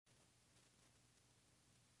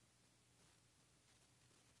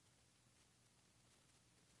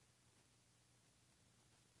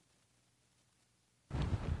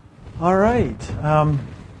All right.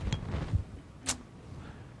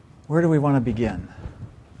 Where do we want to begin?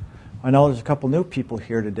 I know there's a couple new people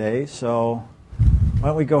here today, so why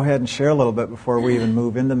don't we go ahead and share a little bit before we even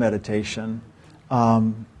move into meditation.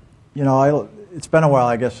 It's been a while,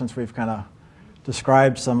 I guess, since we've kind of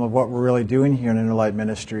described some of what we're really doing here in Inner Light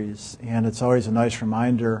Ministries, and it's always a nice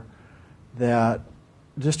reminder that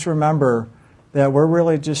just to remember that we're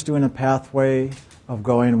really just doing a pathway of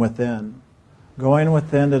going within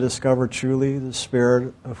to discover truly the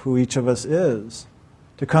spirit of who each of us is,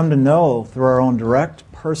 to come to know through our own direct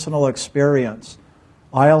personal experience.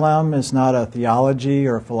 ILM is not a theology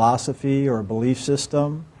or a philosophy or a belief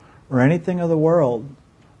system or anything of the world.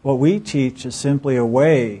 What we teach is simply a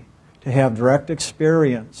way to have direct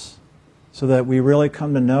experience so that we really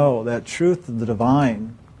come to know that truth of the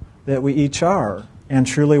divine that we each are, and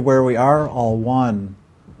truly where we are all one.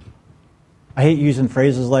 I hate using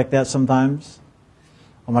phrases like that sometimes.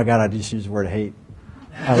 Oh my God, I just used the word hate.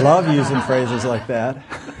 I love using phrases like that.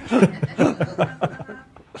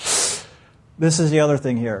 This is the other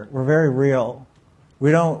thing here. We're very real.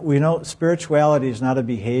 We know spirituality is not a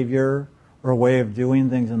behavior or a way of doing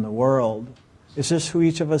things in the world. It's just who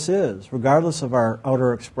each of us is, regardless of our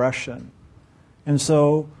outer expression. And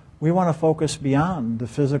so we want to focus beyond the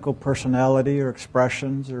physical personality or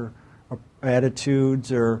expressions or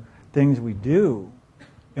attitudes or things we do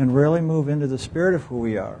and really move into the spirit of who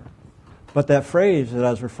we are. But that phrase that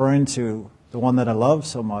I was referring to, the one that I love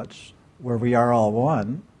so much, where we are all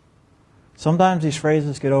one, sometimes these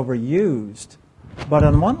phrases get overused. But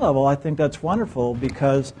on one level, I think that's wonderful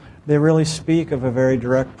because they really speak of a very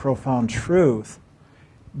direct, profound truth.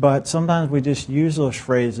 But sometimes we just use those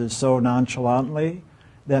phrases so nonchalantly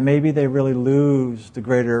that maybe they really lose the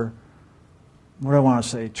greater, what do I want to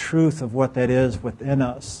say, truth of what that is within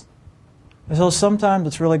us. And so sometimes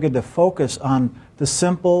it's really good to focus on the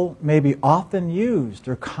simple, maybe often used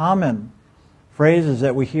or common phrases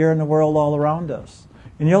that we hear in the world all around us.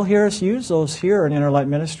 And you'll hear us use those here in Inner Light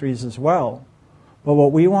Ministries as well. But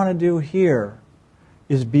what we want to do here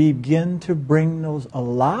is begin to bring those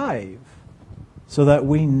alive so that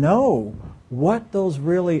we know what those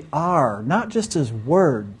really are, not just as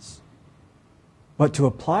words, but to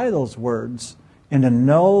apply those words and to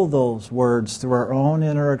know those words through our own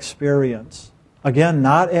inner experience. Again,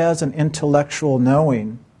 not as an intellectual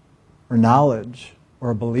knowing or knowledge or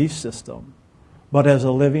a belief system, but as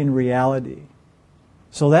a living reality.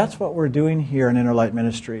 So that's what we're doing here in Inner Light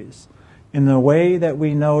Ministries. In the way that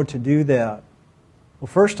we know to do that, well,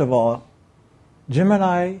 first of all, Jim and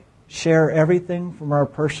I share everything from our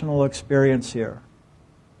personal experience here.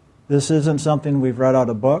 This isn't something we've read out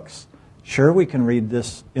of books. Sure, we can read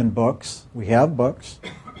this in books. We have books.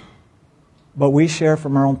 But we share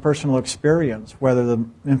from our own personal experience, whether the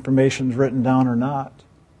information's written down or not.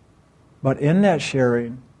 But in that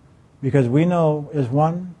sharing, because we know as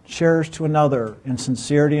one shares to another in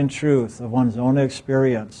sincerity and truth of one's own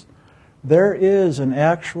experience, there is an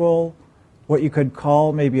actual, what you could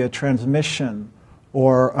call maybe a transmission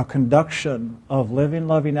or a conduction of living,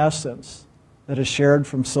 loving essence that is shared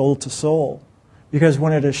from soul to soul. Because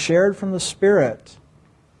when it is shared from the spirit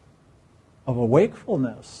of a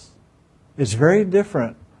wakefulness, it's very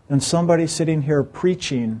different than somebody sitting here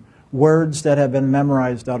preaching words that have been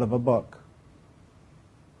memorized out of a book.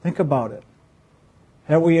 Think about it.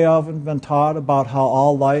 Have we often been taught about how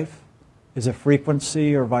all life is a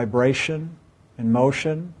frequency or vibration in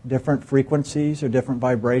motion, different frequencies or different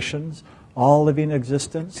vibrations, all living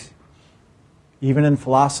existence? Even in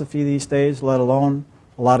philosophy these days, let alone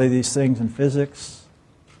a lot of these things in physics.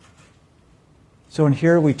 So in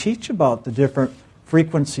here we teach about the different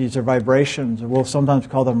frequencies or vibrations, or we'll sometimes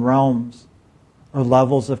call them realms, or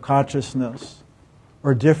levels of consciousness,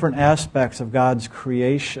 or different aspects of God's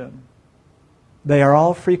creation. They are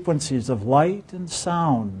all frequencies of light and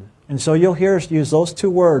sound. And so you'll hear us use those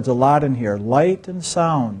two words a lot in here, light and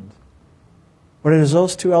sound. But it is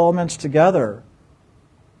those two elements together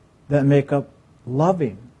that make up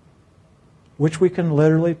loving, which we can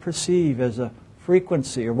literally perceive as a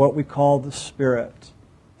frequency, or what we call the spirit,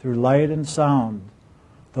 through light and sound.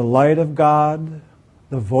 The light of God,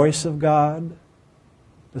 the voice of God,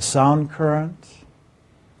 the sound current,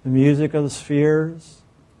 the music of the spheres.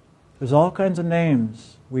 There's all kinds of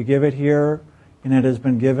names. We give it here, and it has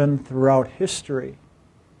been given throughout history.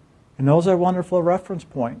 And those are wonderful reference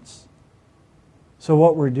points. So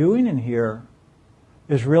what we're doing in here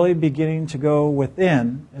is really beginning to go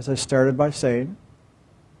within, as I started by saying,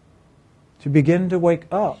 to begin to wake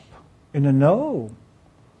up and to know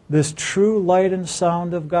this true light and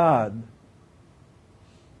sound of God.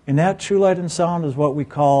 And that true light and sound is what we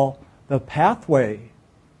call the pathway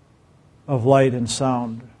of light and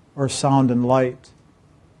sound, or sound and light.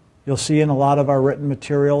 You'll see in a lot of our written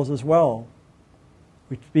materials as well.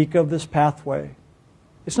 We speak of this pathway.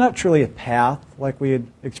 It's not truly a path like we had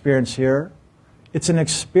experienced here. It's an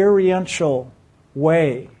experiential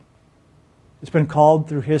way. It's been called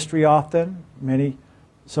through history often.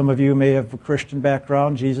 Some of you may have a Christian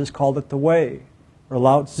background. Jesus called it the way. Or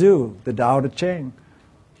Lao Tzu, the Tao Te Ching,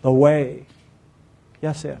 the way.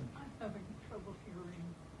 Yes, Ann? I'm having trouble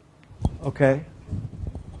hearing. Okay.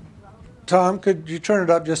 Tom, could you turn it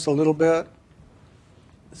up just a little bit?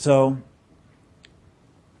 So,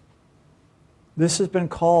 this has been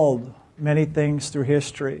called many things through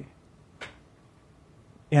history.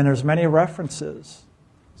 And there's many references.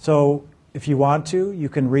 So, if you want to, you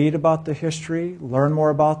can read about the history, learn more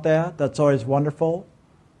about that. That's always wonderful.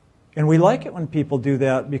 And we like it when people do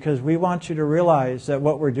that because we want you to realize that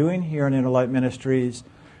what we're doing here in Inner Light Ministries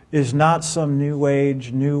is not some new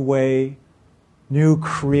age, new way, new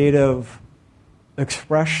creative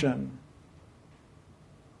expression,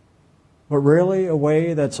 but really a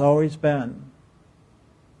way that's always been.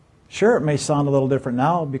 Sure, it may sound a little different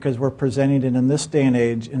now because we're presenting it in this day and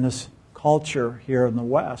age, in this culture here in the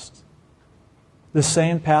West. The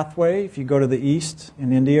same pathway, if you go to the East,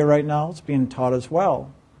 in India right now, it's being taught as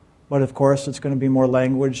well. But of course, it's going to be more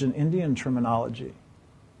language and Indian terminology.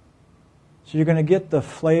 So you're going to get the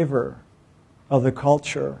flavor of the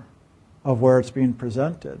culture of where it's being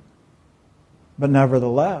presented. But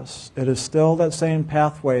nevertheless, it is still that same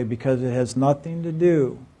pathway because it has nothing to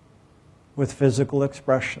do with physical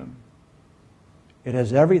expression. It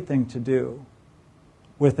has everything to do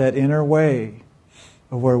with that inner way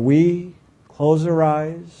of where we close our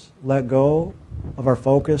eyes, let go of our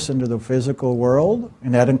focus into the physical world,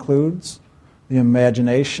 and that includes the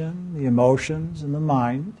imagination, the emotions, and the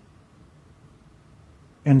mind,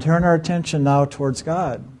 and turn our attention now towards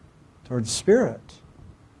God, towards Spirit.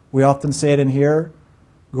 We often say it in here,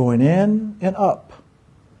 going in and up,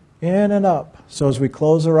 in and up. So as we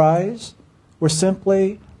close our eyes, we're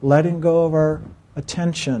simply letting go of our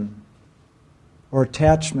attention or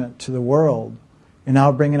attachment to the world, and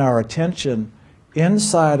now bringing our attention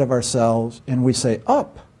inside of ourselves, and we say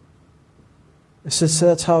up.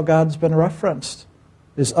 That's how God's been referenced,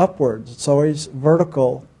 is upwards. It's always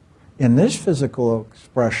vertical in this physical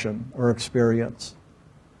expression or experience.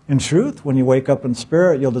 In truth, when you wake up in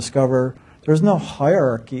spirit, you'll discover there's no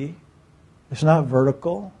hierarchy. It's not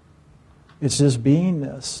vertical. It's just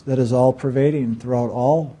beingness that is all-pervading throughout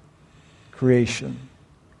all creation.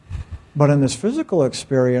 But in this physical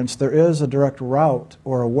experience, there is a direct route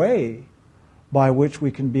or a way by which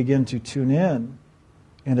we can begin to tune in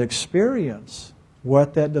and experience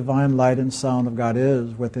what that divine light and sound of God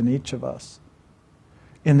is within each of us.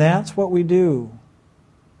 And that's what we do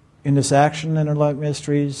in this Action Inner Light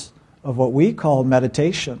Ministries of what we call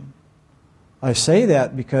meditation. I say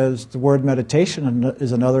that because the word meditation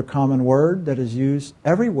is another common word that is used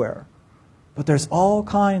everywhere. But there's all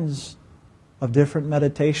kinds of different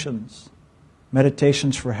meditations.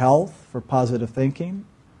 Meditations for health, for positive thinking,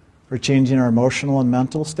 for changing our emotional and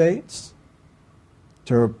mental states,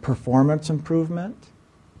 to performance improvement,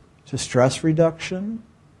 to stress reduction.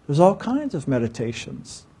 There's all kinds of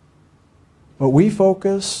meditations. But we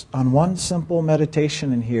focus on one simple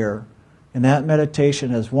meditation in here, and that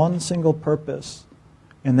meditation has one single purpose,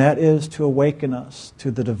 and that is to awaken us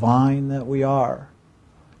to the divine that we are.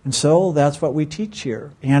 And so that's what we teach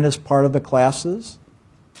here. And as part of the classes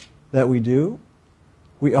that we do,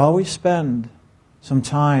 we always spend some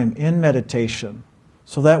time in meditation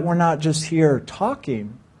so that we're not just here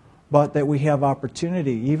talking, but that we have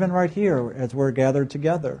opportunity, even right here as we're gathered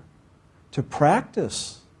together, to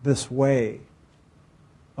practice this way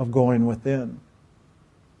of going within.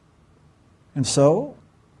 And so,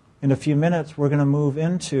 in a few minutes, we're going to move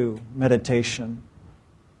into meditation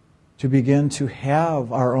to begin to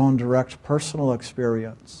have our own direct personal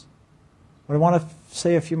experience. But I want to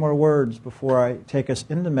say a few more words before I take us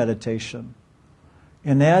into meditation.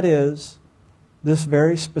 And that is, this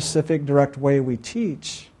very specific direct way we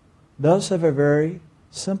teach does have a very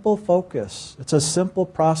simple focus. It's a simple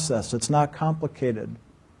process. It's not complicated.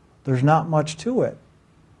 There's not much to it.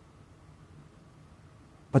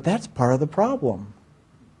 But that's part of the problem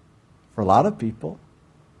for a lot of people.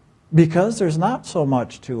 Because there's not so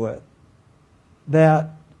much to it, that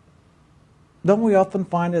don't we often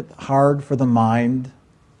find it hard for the mind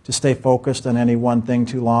to stay focused on any one thing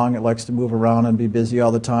too long? It likes to move around and be busy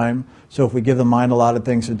all the time. So if we give the mind a lot of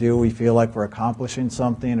things to do, we feel like we're accomplishing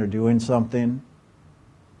something or doing something.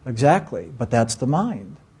 Exactly. But that's the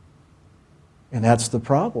mind. And that's the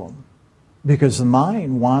problem. because the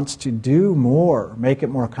mind wants to do more, make it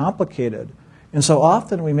more complicated. And so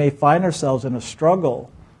often we may find ourselves in a struggle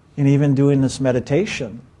in even doing this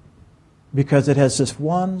meditation because it has this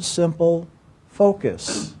one simple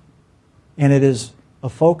focus. And it is a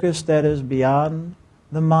focus that is beyond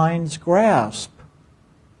the mind's grasp.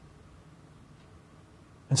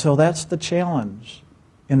 And so that's the challenge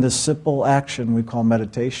in this simple action we call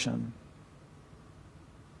meditation.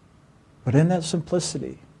 But in that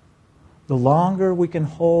simplicity, the longer we can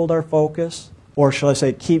hold our focus, or shall I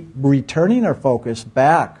say, keep returning our focus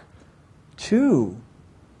back to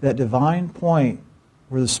that divine point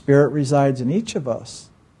where the Spirit resides in each of us,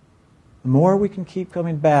 the more we can keep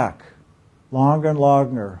coming back, longer and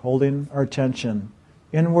longer, holding our attention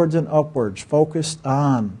inwards and upwards, focused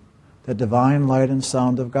on the divine light and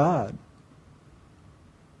sound of God.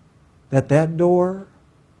 That door,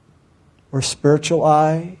 or spiritual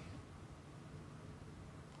eye,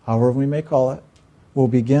 however we may call it, will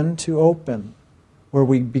begin to open, where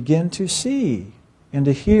we begin to see and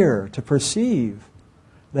to hear, to perceive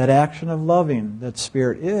that action of loving that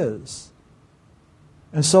Spirit is.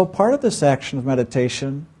 And so part of this action of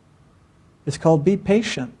meditation is called be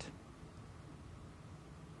patient.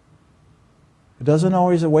 It doesn't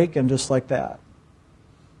always awaken just like that.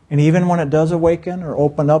 And even when it does awaken or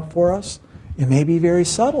open up for us, it may be very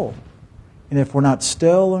subtle. And if we're not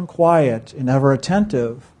still and quiet and ever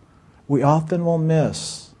attentive, we often will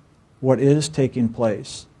miss what is taking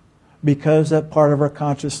place because that part of our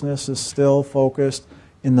consciousness is still focused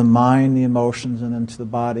in the mind, the emotions, and into the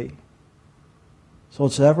body. So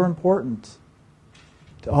it's ever important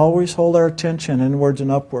to always hold our attention inwards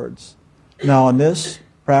and upwards. Now in this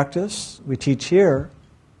practice we teach here,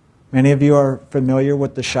 many of you are familiar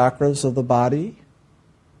with the chakras of the body.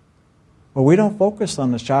 Well, we don't focus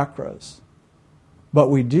on the chakras, but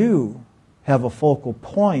we do have a focal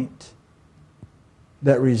point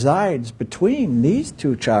that resides between these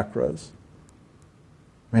two chakras.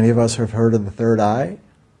 Many of us have heard of the third eye,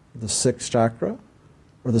 the sixth chakra,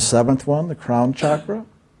 or the seventh one, the crown chakra.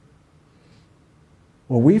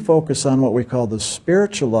 Well, we focus on what we call the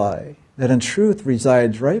spiritual eye, that in truth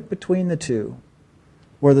resides right between the two.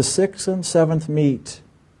 Where the sixth and seventh meet,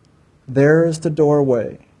 there is the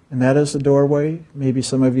doorway. And that is the doorway. Maybe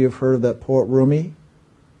some of you have heard of that poet Rumi.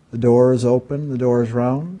 The door is open, the door is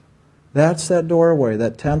round. That's that doorway,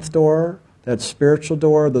 that 10th door, that spiritual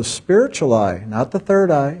door, the spiritual eye, not the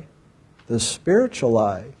third eye, the spiritual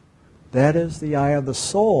eye. That is the eye of the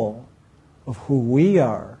soul of who we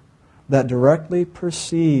are, that directly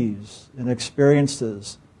perceives and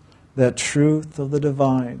experiences that truth of the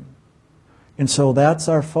divine. And so that's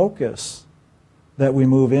our focus that we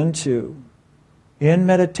move into in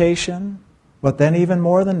meditation, but then even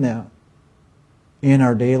more than that, in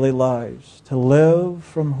our daily lives, to live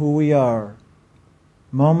from who we are,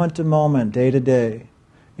 moment to moment, day to day.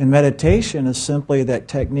 And meditation is simply that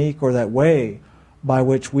technique or that way by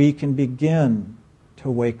which we can begin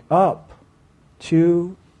to wake up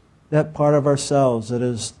to that part of ourselves that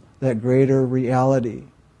is that greater reality.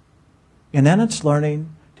 And then it's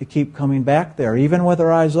learning to keep coming back there, even with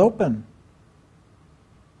our eyes open.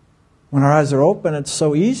 When our eyes are open, it's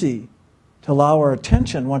so easy to allow our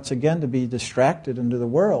attention once again to be distracted into the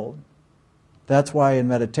world. That's why in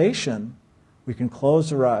meditation we can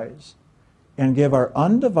close our eyes and give our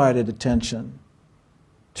undivided attention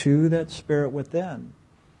to that Spirit within.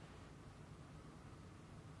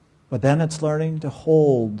 But then it's learning to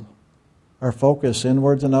hold our focus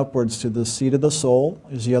inwards and upwards to the seat of the soul,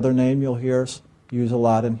 is the other name you'll hear us use a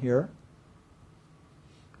lot in here.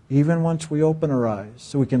 Even once we open our eyes,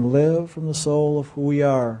 so we can live from the soul of who we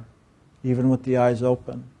are, even with the eyes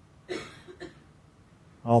open. I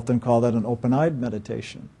often call that an open-eyed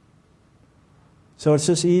meditation. So it's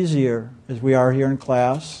just easier as we are here in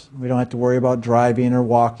class. We don't have to worry about driving or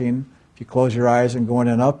walking. If you close your eyes and going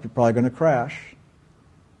in up, you're probably going to crash.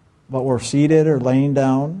 But we're seated or laying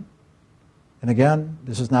down. And again,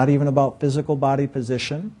 this is not even about physical body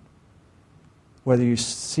position. Whether you're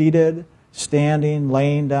seated, standing,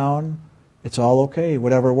 laying down, it's all okay,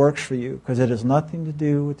 whatever works for you, because it has nothing to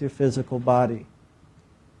do with your physical body.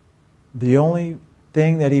 The only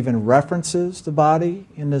thing that even references the body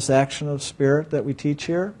in this action of Spirit that we teach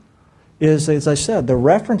here is, as I said, the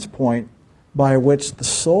reference point by which the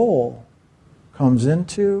soul comes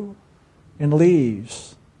into and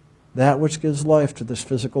leaves that which gives life to this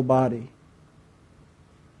physical body.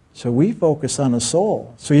 So we focus on the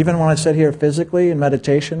soul. So even when I said here physically in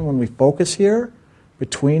meditation, when we focus here,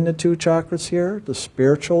 between the two chakras here, the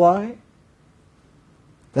spiritual eye,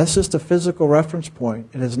 that's just a physical reference point.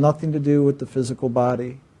 It has nothing to do with the physical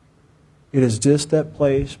body. It is just that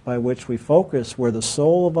place by which we focus where the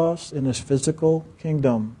soul of us in this physical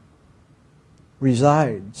kingdom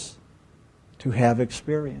resides to have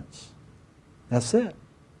experience. That's it.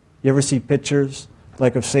 You ever see pictures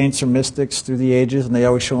like of saints or mystics through the ages, and they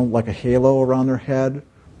always show them like a halo around their head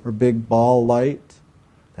or a big ball light?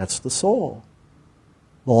 That's the soul.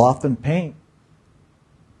 They'll often paint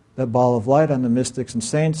that ball of light on the mystics and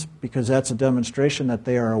saints because that's a demonstration that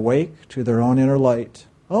they are awake to their own inner light.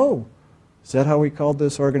 Oh, is that how we called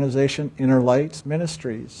this organization? Inner Light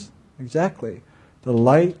Ministries. Exactly. The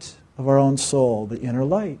light of our own soul, the inner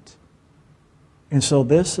light. And so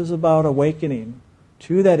this is about awakening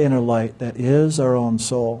to that inner light that is our own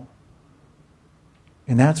soul.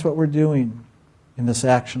 And that's what we're doing in this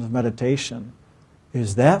action of meditation,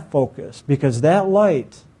 is that focus. Because that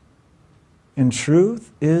light, in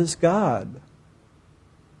truth, is God.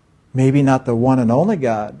 Maybe not the one and only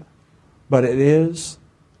God, but it is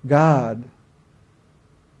God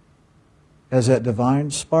as that divine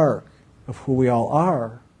spark of who we all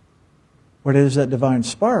are. What is that divine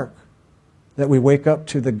spark? That we wake up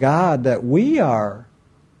to the God that we are.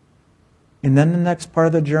 And then the next part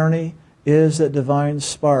of the journey is that divine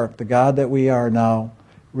spark, the God that we are now,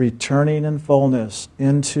 returning in fullness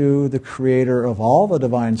into the creator of all the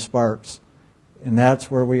divine sparks. And that's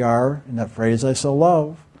where we are, in that phrase I so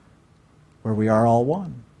love, where we are all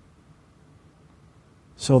one.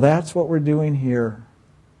 So that's what we're doing here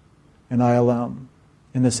in ILM,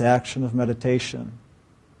 in this action of meditation,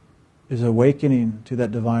 is awakening to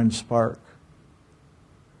that divine spark.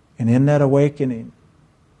 And in that awakening,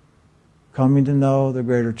 coming to know the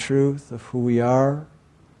greater truth of who we are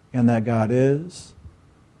and that God is.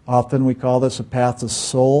 Often we call this a path of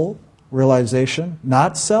soul realization,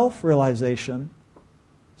 not self-realization.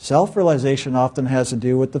 Self-realization often has to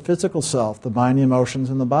do with the physical self, the mind, the emotions,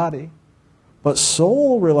 and the body. But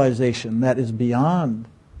soul realization, that is beyond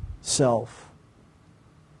self.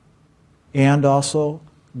 And also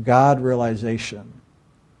God realization.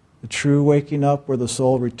 The true waking up where the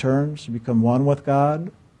soul returns to become one with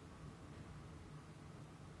God,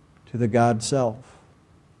 to the God self.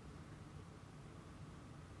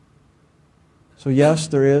 So yes,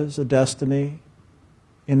 there is a destiny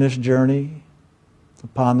in this journey,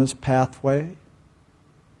 upon this pathway.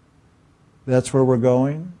 That's where we're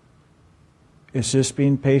going. It's just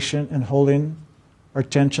being patient and holding our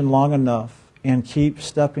attention long enough and keep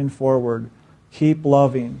stepping forward, keep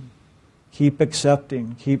loving, keep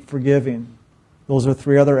accepting, keep forgiving. Those are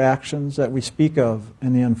three other actions that we speak of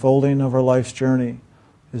in the unfolding of our life's journey,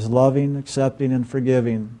 is loving, accepting, and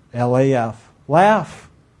forgiving. LAF. Laugh.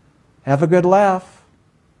 Have a good laugh.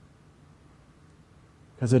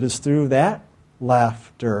 Because it is through that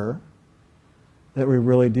laughter that we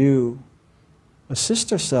really do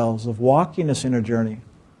assist ourselves of walking this inner journey.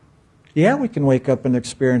 Yeah, we can wake up and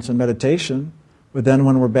experience in meditation, but then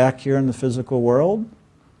when we're back here in the physical world,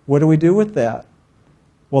 what do we do with that?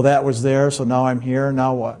 Well, that was there, so now I'm here,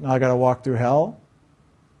 now what? Now I got to walk through hell?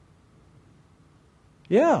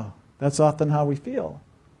 Yeah, that's often how we feel.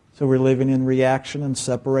 So we're living in reaction and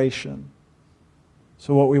separation.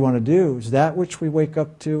 So what we want to do is that which we wake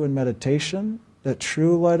up to in meditation, that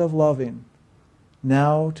true light of loving,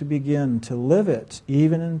 now to begin to live it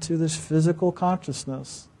even into this physical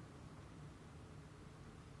consciousness.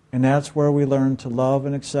 And that's where we learn to love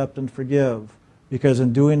and accept and forgive. Because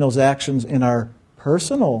in doing those actions in our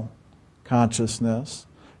personal consciousness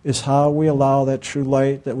is how we allow that true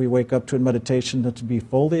light that we wake up to in meditation to be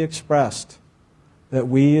fully expressed. That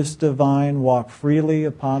we as divine walk freely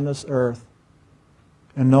upon this earth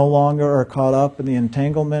and no longer are caught up in the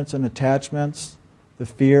entanglements and attachments, the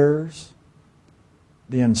fears,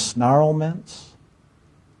 the ensnarlements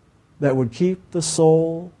that would keep the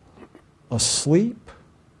soul asleep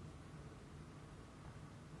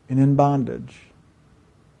and in bondage.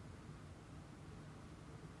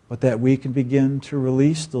 But that we can begin to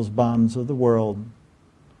release those bonds of the world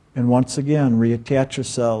and once again reattach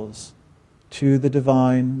ourselves to the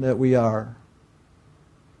divine that we are.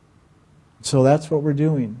 So that's what we're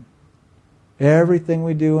doing. Everything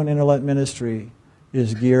we do in Inner Light Ministry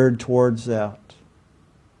is geared towards that.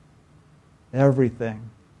 Everything.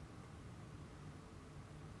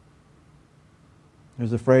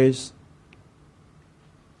 There's a phrase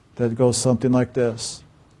that goes something like this.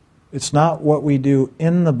 It's not what we do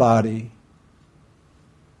in the body.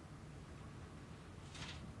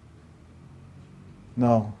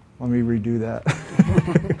 No, let me redo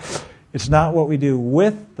that. It's not what we do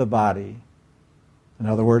with the body. In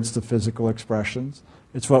other words, the physical expressions.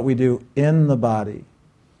 It's what we do in the body,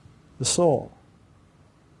 the soul,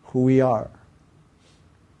 who we are.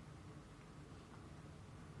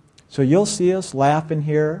 So you'll see us laugh in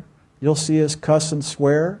here. You'll see us cuss and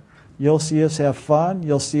swear. You'll see us have fun.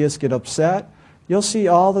 You'll see us get upset. You'll see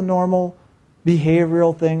all the normal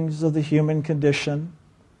behavioral things of the human condition.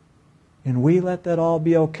 And we let that all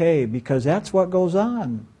be okay because that's what goes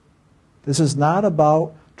on. This is not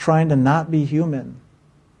about trying to not be human.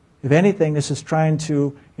 If anything, this is trying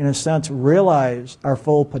to, in a sense, realize our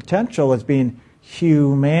full potential as being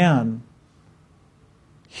human.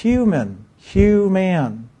 Human.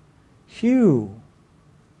 Human. Hu.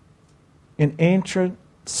 An ancient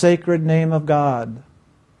sacred name of God.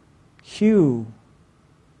 Hu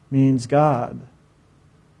means God.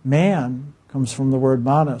 Man comes from the word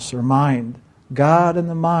manas, or mind. God and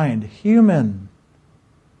the mind. Human.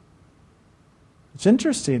 It's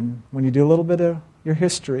interesting when you do a little bit of your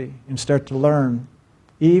history and start to learn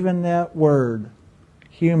even that word,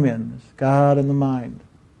 humans, God and the mind.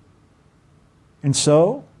 And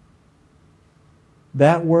so,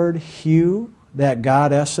 that word Hu, that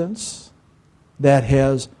God essence that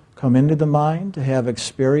has come into the mind to have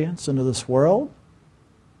experience into this world,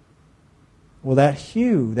 well, that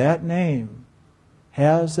Hu, that name,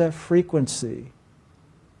 has that frequency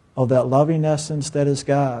of that loving essence that is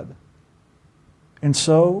God. And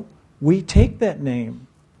so, we take that name,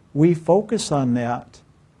 we focus on that,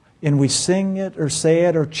 and we sing it or say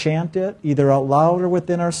it or chant it, either out loud or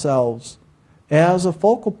within ourselves, as a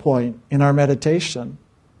focal point in our meditation.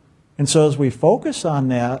 And so as we focus on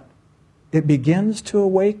that, it begins to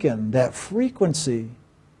awaken that frequency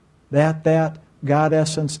that God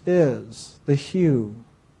essence is, the Hu,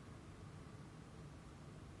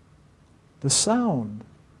 the sound.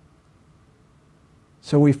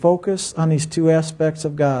 So we focus on these two aspects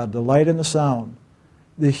of God, the light and the sound.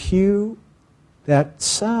 The Hu, that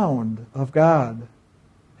sound of God,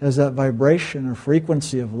 has that vibration or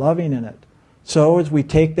frequency of loving in it. So as we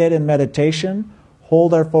take that in meditation,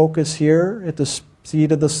 hold our focus here at the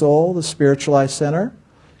seat of the soul, the spiritualized center,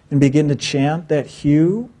 and begin to chant that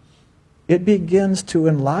Hu, it begins to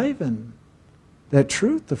enliven that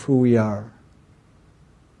truth of who we are.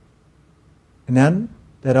 And then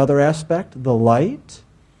that other aspect, the light,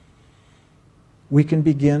 we can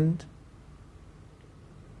begin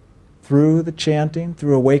through the chanting,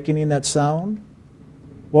 through awakening that sound.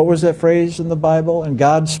 What was that phrase in the Bible? And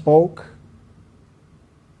God spoke,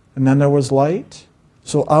 and then there was light.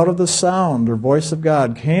 So out of the sound or voice of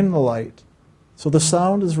God came the light. So the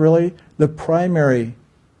sound is really the primary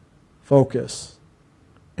focus.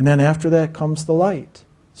 And then after that comes the light.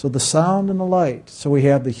 So the sound and the light. So we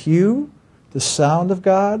have the Hu, the sound of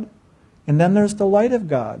God, and then there's the light of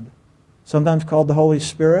God, sometimes called the Holy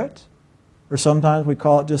Spirit, or sometimes we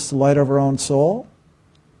call it just the light of our own soul.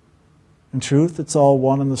 In truth, it's all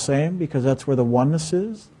one and the same because that's where the oneness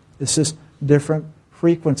is. It's just different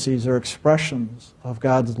frequencies or expressions of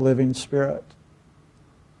God's living Spirit.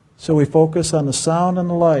 So we focus on the sound and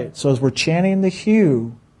the light. So as we're chanting the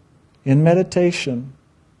Hu in meditation,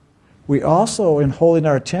 we also, in holding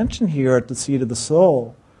our attention here at the seat of the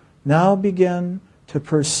soul, now begin to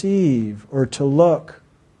perceive or to look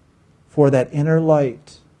for that inner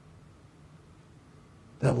light,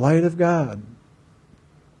 that light of God.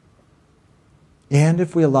 And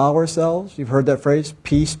if we allow ourselves, you've heard that phrase,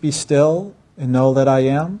 peace be still and know that I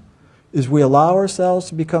am, is we allow ourselves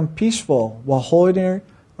to become peaceful while holding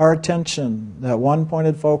our attention, that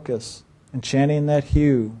one-pointed focus, and chanting that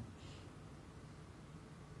Hu.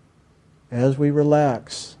 As we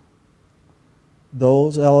relax,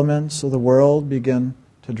 those elements of the world begin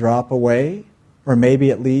to drop away, or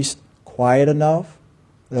maybe at least quiet enough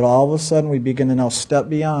that all of a sudden we begin to now step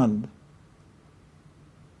beyond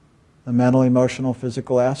the mental, emotional,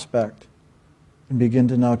 physical aspect and begin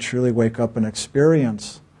to now truly wake up and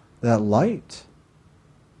experience that light.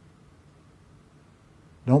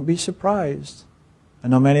 Don't be surprised. I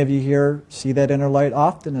know many of you here see that inner light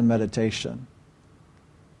often in meditation.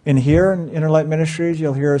 And here in Inner Light Ministries,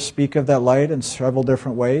 you'll hear us speak of that light in several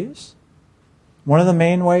different ways. One of the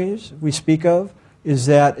main ways we speak of is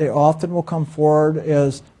that it often will come forward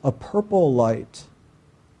as a purple light,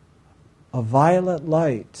 a violet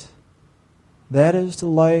light. That is the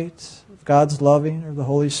light of God's loving or the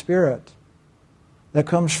Holy Spirit that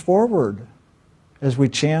comes forward as we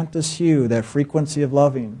chant this Hu, that frequency of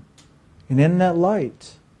loving. And in that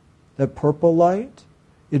light, that purple light,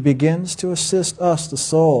 it begins to assist us, the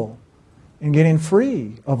soul, in getting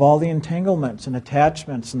free of all the entanglements and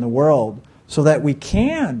attachments in the world so that we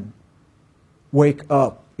can wake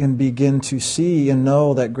up and begin to see and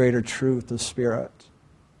know that greater truth of Spirit.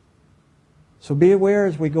 So be aware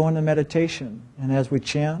as we go into meditation and as we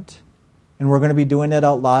chant, and we're going to be doing it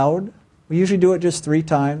out loud We usually do it just 3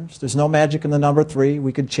 times. There's no magic in the number 3.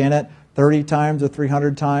 We could chant it 30 times or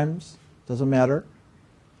 300 times. Doesn't matter.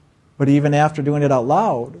 But even after doing it out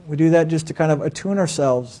loud, we do that just to kind of attune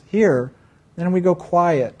ourselves here. Then we go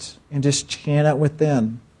quiet and just chant it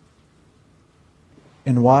within.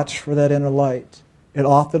 And watch for that inner light. It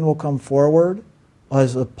often will come forward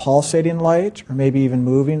as a pulsating light, or maybe even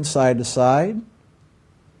moving side to side.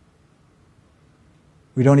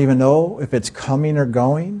 We don't even know if it's coming or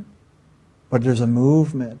going, but there's a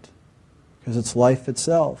movement because it's life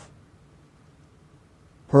itself.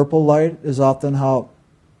 Purple light is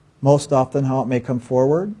most often how it may come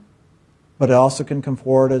forward, but it also can come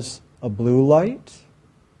forward as a blue light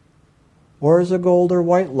or as a gold or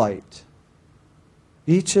white light.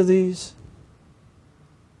 Each of these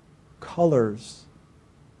colors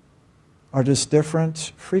are just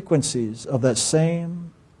different frequencies of that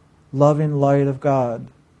same loving light of God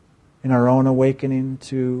in our own awakening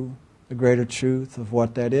to the greater truth of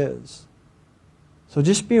what that is. So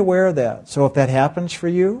just be aware of that. So if that happens for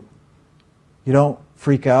you, you don't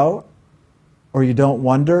freak out, or you don't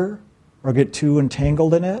wonder, or get too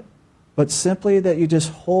entangled in it, but simply that you just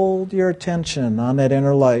hold your attention on that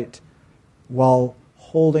inner light while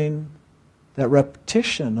holding that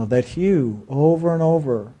repetition of that hue over and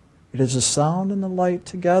over. It is the sound and the light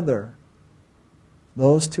together.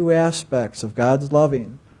 Those 2 aspects of God's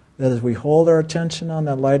loving, that as we hold our attention on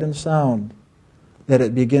that light and sound, that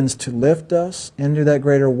it begins to lift us into that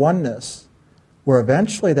greater oneness, where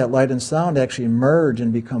eventually that light and sound actually merge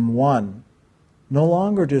and become one. No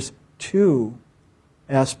longer just 2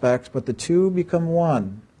 aspects, but the 2 become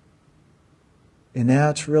one. And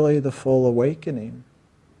that's really the full awakening.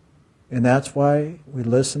 And that's why we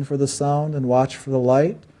listen for the sound and watch for the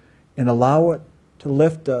light and allow it to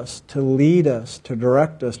lift us, to lead us, to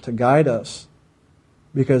direct us, to guide us.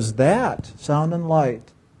 Because that sound and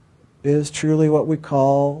light is truly what we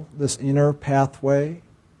call this inner pathway,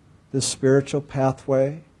 this spiritual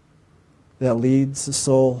pathway that leads the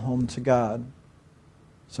soul home to God.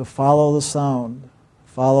 So follow the sound,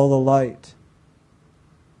 follow the light.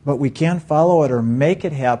 But we can't follow it or make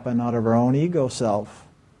it happen out of our own ego self.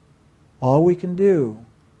 All we can do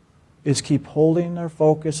is keep holding our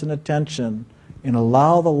focus and attention and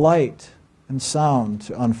allow the light and sound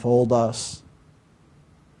to unfold us.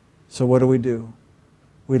 So what do?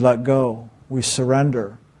 We let go. We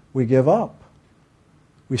surrender. We give up.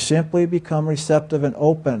 We simply become receptive and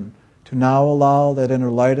open to now allow that inner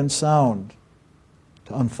light and sound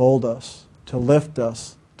to unfold us, to lift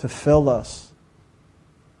us, to fill us,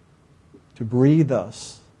 to breathe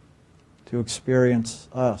us, to experience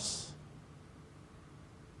us.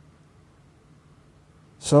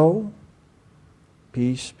 So,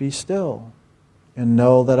 peace be still, and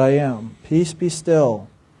know that I am. Peace be still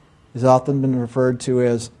has often been referred to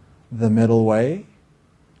as the middle way,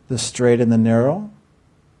 the straight and the narrow,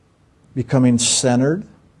 becoming centered.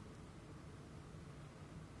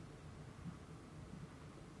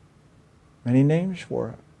 Many names for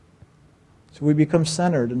it. So we become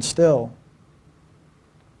centered and still.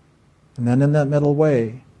 And then in that middle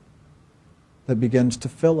way, that begins to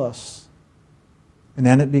fill us. And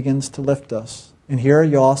then it begins to lift us. And here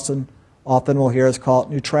you often will hear us call it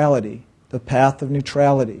neutrality, the path of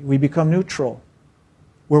neutrality. We become neutral,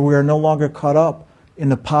 where we are no longer caught up in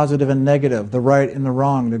the positive and negative, the right and the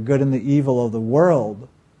wrong, the good and the evil of the world,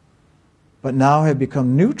 but now have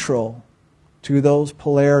become neutral to those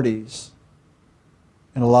polarities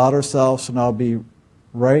and allowed ourselves to now be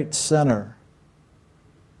right center,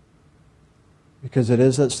 because it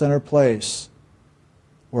is that center place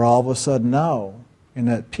where all of a sudden now, in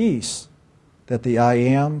that peace, that the I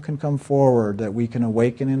am can come forward, that we can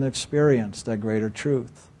awaken and experience that greater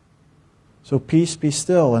truth. So peace be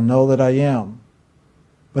still and know that I am.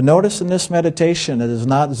 But notice in this meditation, it is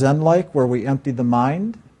not Zen-like where we empty the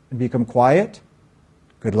mind and become quiet.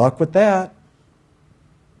 Good luck with that.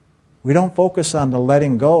 We don't focus on the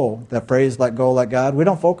letting go, that phrase, let go, let God. We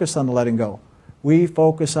don't focus on the letting go. We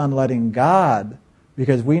focus on letting God,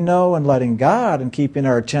 because we know in letting God and keeping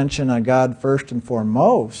our attention on God first and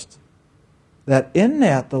foremost, that in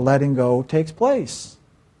that the letting go takes place.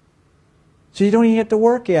 So you don't even have to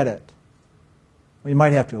work at it. Well, you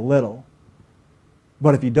might have to a little.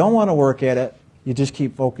 But if you don't want to work at it, you just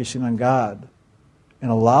keep focusing on God and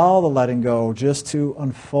allow the letting go just to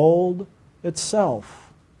unfold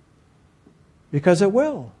itself. Because it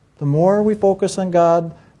will. The more we focus on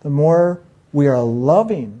God, the more we are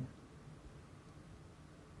loving.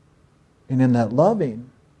 And in that loving,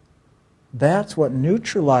 that's what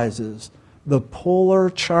neutralizes the polar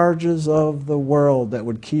charges of the world that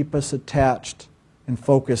would keep us attached and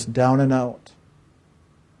focused down and out.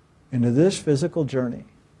 into this physical journey.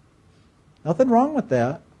 Nothing wrong with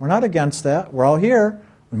that. We're not against that. We're all here.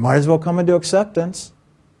 We might as well come into acceptance.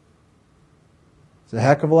 It's a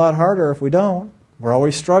heck of a lot harder if we don't. We're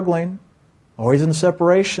always struggling, always in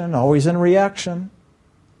separation, always in reaction.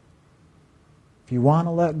 If you want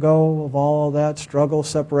to let go of all of that struggle,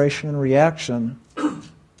 separation, and reaction,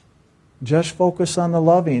 just focus on the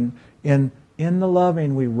loving. In the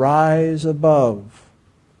loving, we rise above.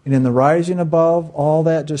 And in the rising above, all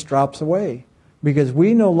that just drops away. Because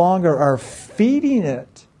we no longer are feeding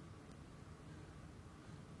it.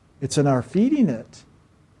 It's in our feeding it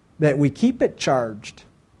that we keep it charged.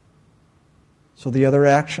 So the other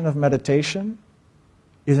action of meditation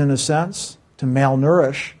is, in a sense, to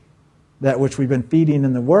malnourish that which we've been feeding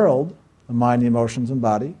in the world, the mind, the emotions, and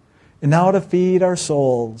body, and now to feed our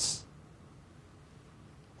souls.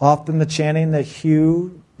 Often the chanting that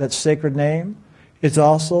Hu, that sacred name, it's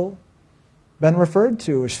also been referred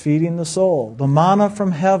to as feeding the soul. The manna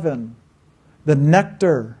from heaven, the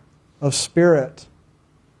nectar of spirit,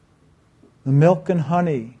 the milk and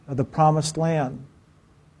honey of the promised land.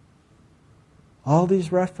 All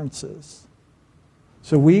these references.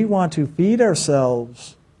 So we want to feed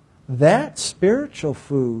ourselves that spiritual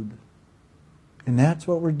food. And that's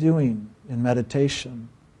what we're doing in meditation.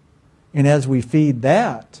 And as we feed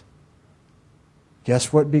that,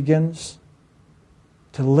 guess what begins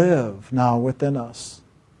to live now within us?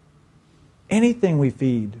 Anything we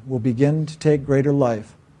feed will begin to take greater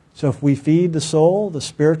life. So if we feed the soul, the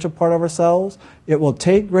spiritual part of ourselves, it will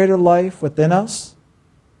take greater life within us.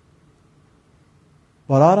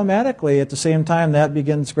 But automatically, at the same time that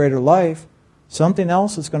begins greater life, something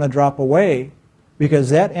else is going to drop away, because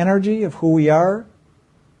that energy of who we are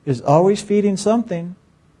is always feeding something.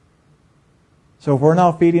 So if we're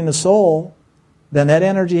now feeding the soul, then that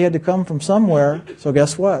energy had to come from somewhere. So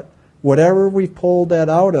guess what? Whatever we pulled that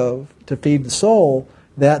out of to feed the soul,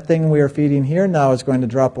 that thing we are feeding here now is going to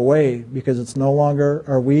drop away, because it's no longer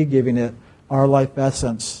are we giving it our life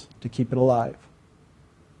essence to keep it alive.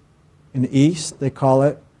 In the East, they call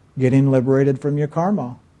it getting liberated from your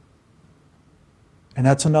karma. And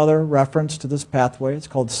that's another reference to this pathway. It's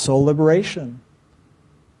called soul liberation.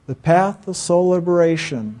 The path of soul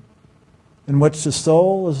liberation, in which the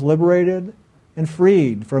soul is liberated and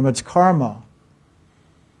freed from its karma.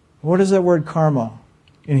 What is that word karma?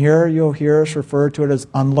 In here you'll hear us refer to it as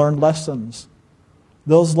unlearned lessons.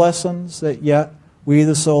 Those lessons that yet we,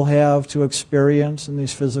 the soul, have to experience in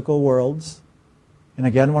these physical worlds. And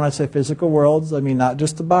again, when I say physical worlds, I mean not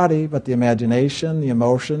just the body, but the imagination, the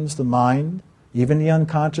emotions, the mind, even the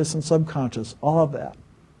unconscious and subconscious, all of that.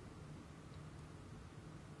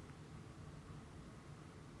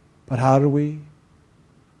 But how do we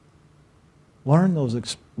learn those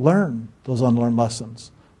unlearned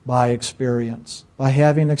lessons? By experience, by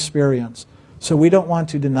having experience. So we don't want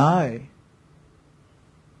to deny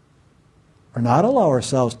or not allow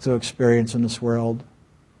ourselves to experience in this world.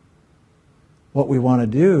 What we want to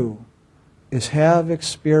do is have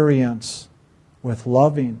experience with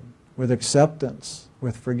loving, with acceptance,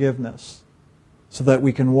 with forgiveness, so that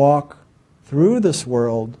we can walk through this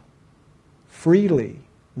world freely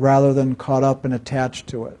rather than caught up and attached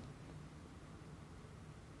to it.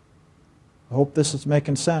 I hope this is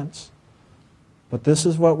making sense. But this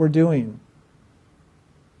is what we're doing.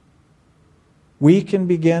 We can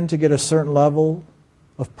begin to get a certain level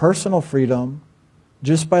of personal freedom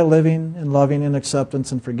just by living and loving in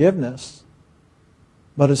acceptance and forgiveness.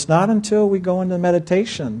 But it's not until we go into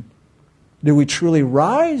meditation do we truly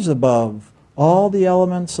rise above all the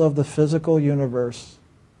elements of the physical universe.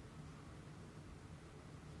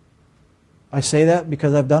 I say that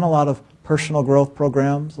because I've done a lot of personal growth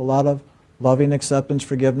programs, a lot of loving, acceptance,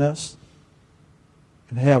 forgiveness,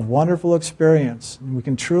 and have wonderful experience. And we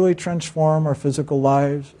can truly transform our physical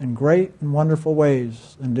lives in great and wonderful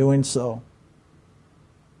ways in doing so.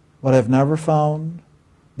 But I've never found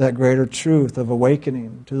that greater truth of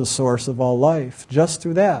awakening to the source of all life just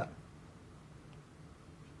through that.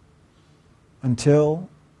 Until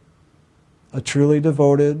I truly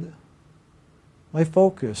devoted my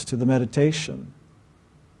focus to the meditation,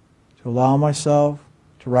 to allow myself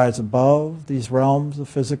to rise above these realms of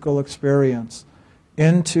physical experience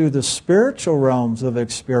into the spiritual realms of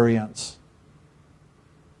experience.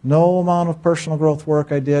 No amount of personal growth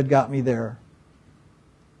work I did got me there.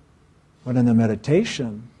 But in the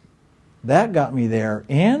meditation, that got me there,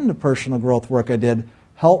 and the personal growth work I did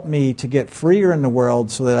helped me to get freer in the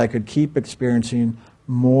world so that I could keep experiencing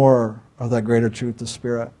more of that greater truth of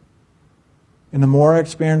Spirit. And the more I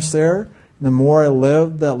experienced there, and the more I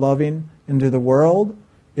lived that loving into the world,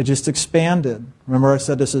 It just expanded. Remember I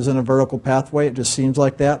said this isn't a vertical pathway? It just seems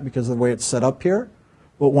like that because of the way it's set up here.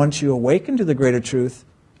 But once you awaken to the greater truth,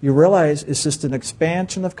 you realize it's just an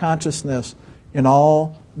expansion of consciousness in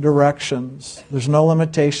all directions. There's no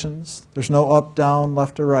limitations. There's no up, down,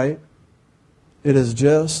 left, or right. It is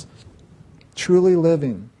just truly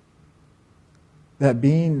living that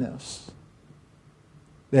beingness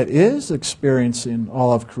that is experiencing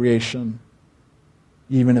all of creation,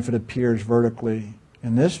 even if it appears vertically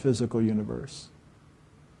in this physical universe.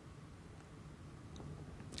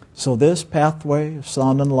 So this pathway of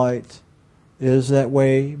sound and light is that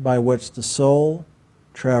way by which the soul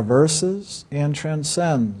traverses and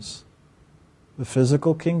transcends the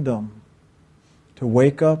physical kingdom to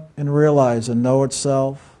wake up and realize and know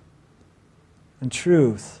itself in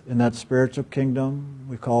truth in that spiritual kingdom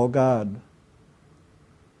we call God,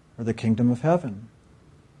 or the kingdom of heaven.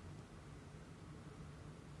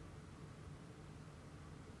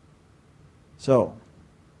 So,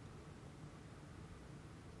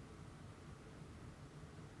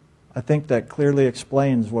 I think that clearly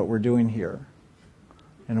explains what we're doing here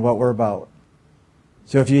and what we're about.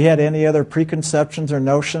 So if you had any other preconceptions or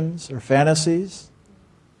notions or fantasies,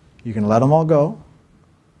 you can let them all go.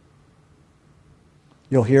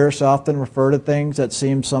 You'll hear us often refer to things that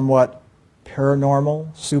seem somewhat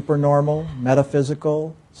paranormal, supernormal,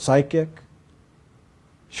 metaphysical, psychic.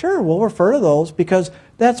 Sure, we'll refer to those because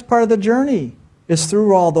that's part of the journey. It's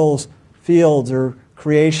through all those fields or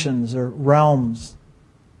creations or realms.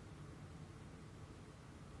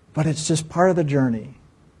 But it's just part of the journey.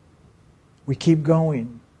 We keep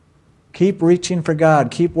going. Keep reaching for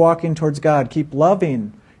God. Keep walking towards God. Keep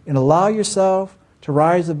loving. And allow yourself to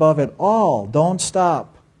rise above it all. Don't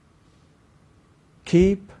stop.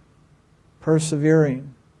 Keep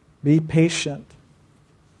persevering. Be patient.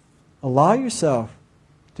 Allow yourself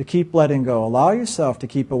to keep letting go. Allow yourself to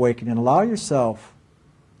keep awakening. Allow yourself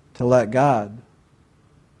to let God.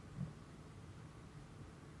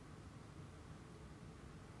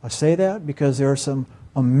 I say that because there are some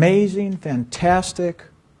amazing, fantastic,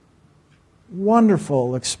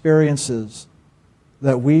 wonderful experiences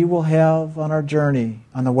that we will have on our journey,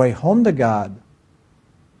 on the way home to God,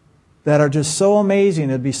 that are just so amazing.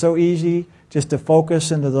 It'd be so easy just to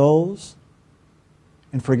focus into those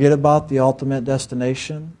and forget about the ultimate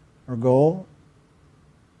destination or goal.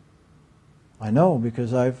 I know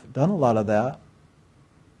because I've done a lot of that.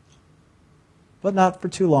 But not for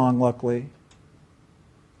too long, luckily.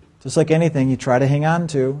 Just like anything you try to hang on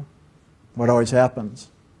to, what always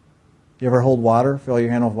happens? You ever hold water, fill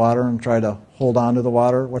your hand with water and try to hold on to the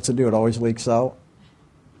water? What's it do? It always leaks out.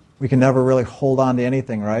 We can never really hold on to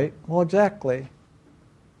anything, right? Well, exactly.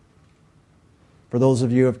 For those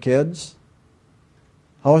of you who have kids,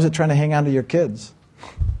 how is it trying to hang on to your kids?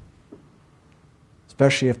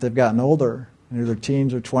 Especially if they've gotten older, and they're their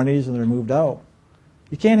teens or 20s and they're moved out.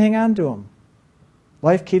 You can't hang on to them.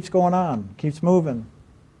 Life keeps going on, keeps moving.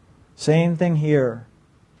 Same thing here.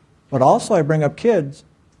 But also I bring up kids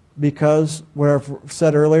because what I've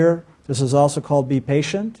said earlier, this is also called be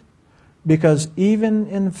patient. Because even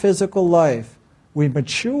in physical life, we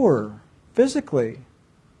mature physically.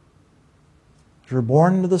 As we're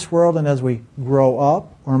born into this world and as we grow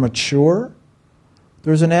up or mature,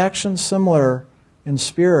 there's an action similar in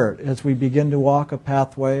spirit as we begin to walk a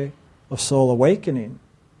pathway of soul awakening.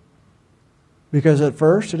 Because at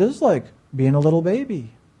first it is like being a little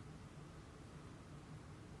baby.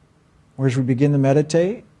 Whereas we begin to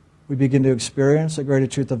meditate, we begin to experience the greater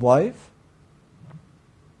truth of life.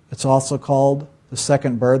 It's also called the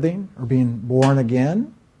second birthing, or being born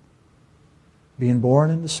again. Being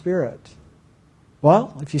born in the Spirit.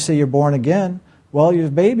 Well, if you say you're born again, well, you're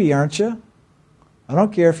a baby, aren't you? I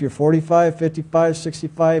don't care if you're 45, 55,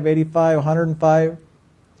 65, 85, 105.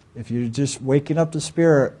 If you're just waking up to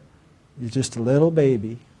Spirit, you're just a little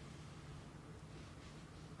baby.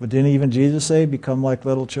 But didn't even Jesus say, become like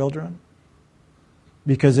little children?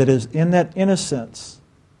 Because it is in that innocence,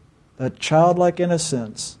 that childlike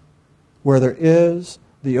innocence, where there is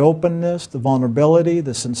the openness, the vulnerability,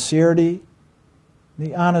 the sincerity,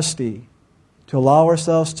 the honesty, to allow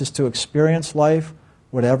ourselves just to experience life,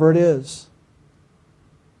 whatever it is.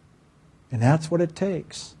 And that's what it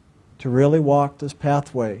takes to really walk this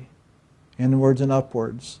pathway, inwards and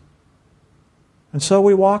upwards. And so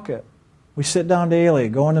we walk it. We sit down daily,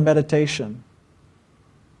 go into meditation.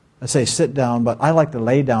 I say sit down, but I like to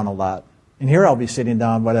lay down a lot. And here I'll be sitting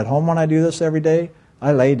down, but at home when I do this every day,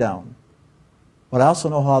 I lay down. But I also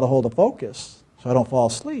know how to hold a focus so I don't fall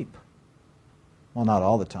asleep. Well, not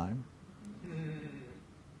all the time.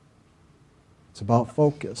 It's about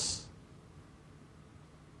focus.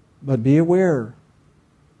 But be aware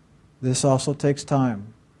This also takes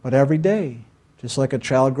time. But every day, just like a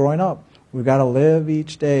child growing up, we've got to live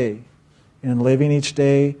each day. And living each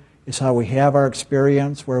day is how we have our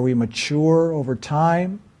experience, where we mature over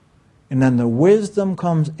time. And then the wisdom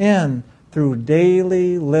comes in through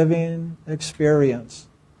daily living experience.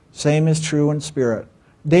 Same is true in spirit.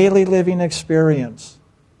 Daily living experience.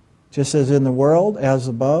 Just as in the world, as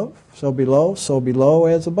above, so below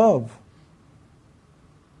as above.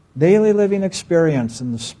 Daily living experience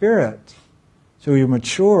in the spirit. So you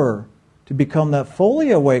mature to become that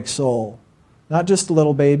fully awake soul. Not just a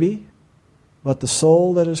little baby, but the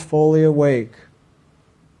soul that is fully awake.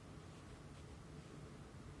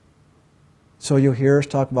 So you'll hear us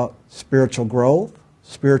talk about spiritual growth,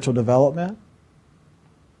 spiritual development,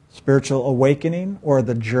 spiritual awakening, or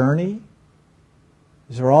the journey.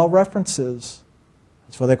 These are all references.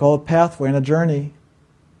 That's why they call it pathway and a journey.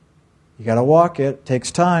 You got to walk it. It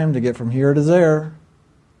takes time to get from here to there.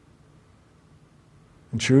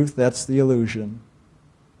 In truth, that's the illusion.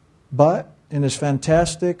 But in this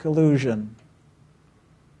fantastic illusion,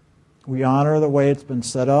 we honor the way it's been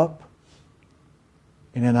set up.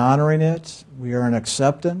 And in honoring it, we are in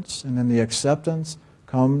acceptance. And in the acceptance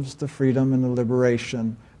comes the freedom and the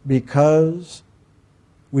liberation. Because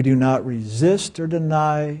we do not resist or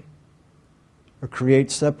deny or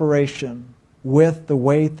create separation with the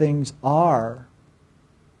way things are.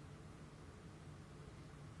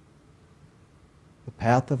 The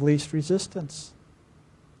path of least resistance.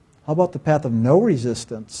 How about the path of no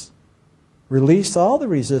resistance? Release all the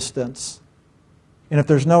resistance. And if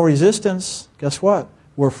there's no resistance, guess what?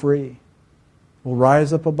 We're free. We'll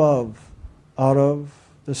rise up above, out of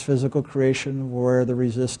this physical creation where the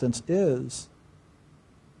resistance is,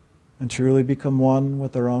 and truly become one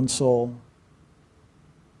with our own soul.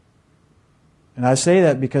 And I say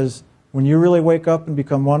that because when you really wake up and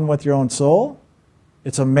become one with your own soul,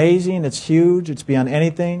 it's amazing, it's huge, it's beyond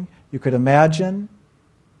anything you could imagine.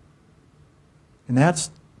 And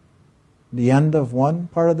that's the end of one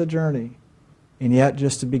part of the journey, and yet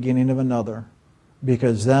just the beginning of another.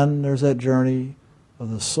 Because then there's that journey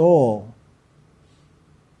of the soul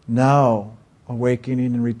now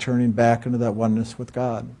awakening and returning back into that oneness with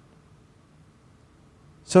God.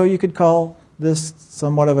 So you could call this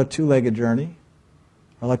somewhat of a two-legged journey.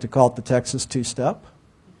 I like to call it the Texas two-step.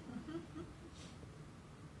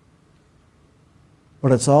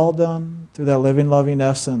 But it's all done through that living, loving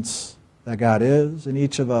essence that God is in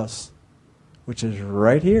each of us, which is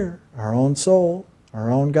right here, our own soul,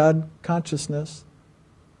 our own God consciousness.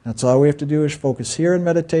 That's all we have to do is focus here in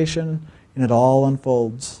meditation, and it all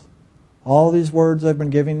unfolds. All these words I've been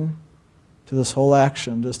giving to this whole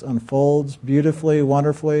action just unfolds beautifully,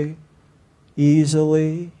 wonderfully,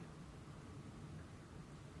 easily,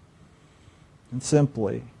 and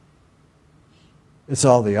simply. It's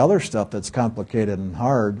all the other stuff that's complicated and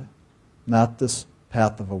hard, not this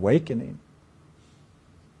path of awakening.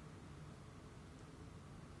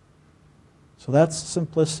 So that's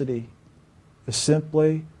simplicity. Is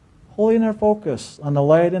simply holding our focus on the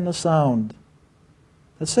light and the sound.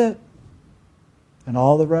 That's it. And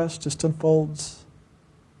all the rest just unfolds.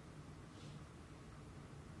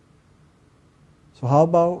 So how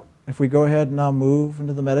about if we go ahead and now move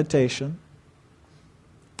into the meditation?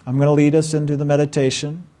 I'm going to lead us into the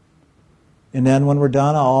meditation. And then when we're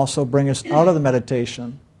done, I'll also bring us out of the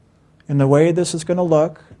meditation. And the way this is going to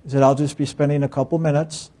look is that I'll just be spending a couple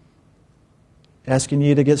minutes asking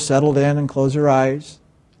you to get settled in and close your eyes.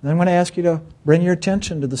 And then I'm going to ask you to bring your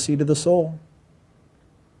attention to the seat of the soul.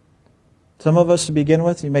 Some of us, to begin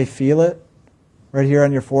with, you may feel it right here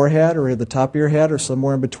on your forehead or at the top of your head or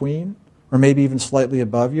somewhere in between, or maybe even slightly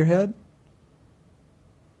above your head.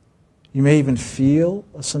 You may even feel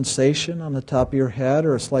a sensation on the top of your head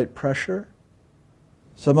or a slight pressure.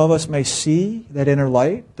 Some of us may see that inner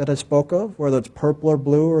light that I spoke of, whether it's purple or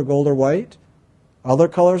blue or gold or white. Other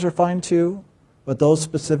colors are fine too. But those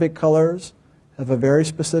specific colors have a very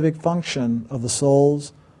specific function of the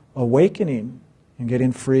soul's awakening and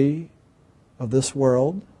getting free of this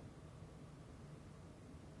world.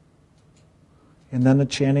 And then the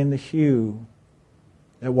chanting the hue.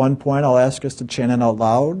 At one point I'll ask us to chant it out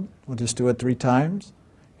loud. We'll just do it 3 times.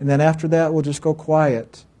 And then after that we'll just go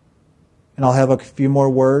quiet. And I'll have a few more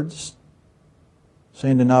words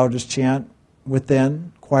saying to now just chant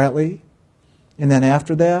within quietly. And then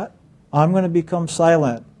after that, I'm going to become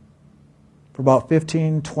silent for about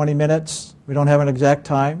 15, 20 minutes. We don't have an exact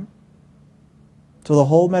time. So the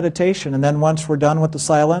whole meditation. And then once we're done with the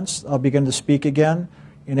silence, I'll begin to speak again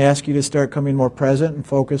and ask you to start coming more present and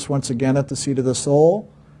focus once again at the seat of the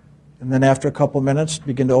soul. And then after a couple minutes,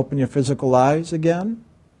 begin to open your physical eyes again.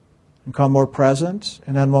 and become more present,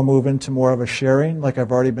 and then we'll move into more of a sharing like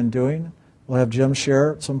I've already been doing. We'll have Jim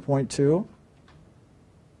share at some point too.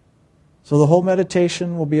 So the whole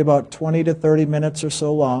meditation will be about 20 to 30 minutes or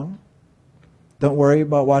so long. Don't worry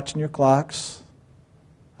about watching your clocks.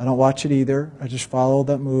 I don't watch it either. I just follow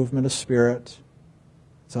that movement of spirit.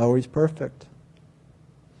 It's always perfect.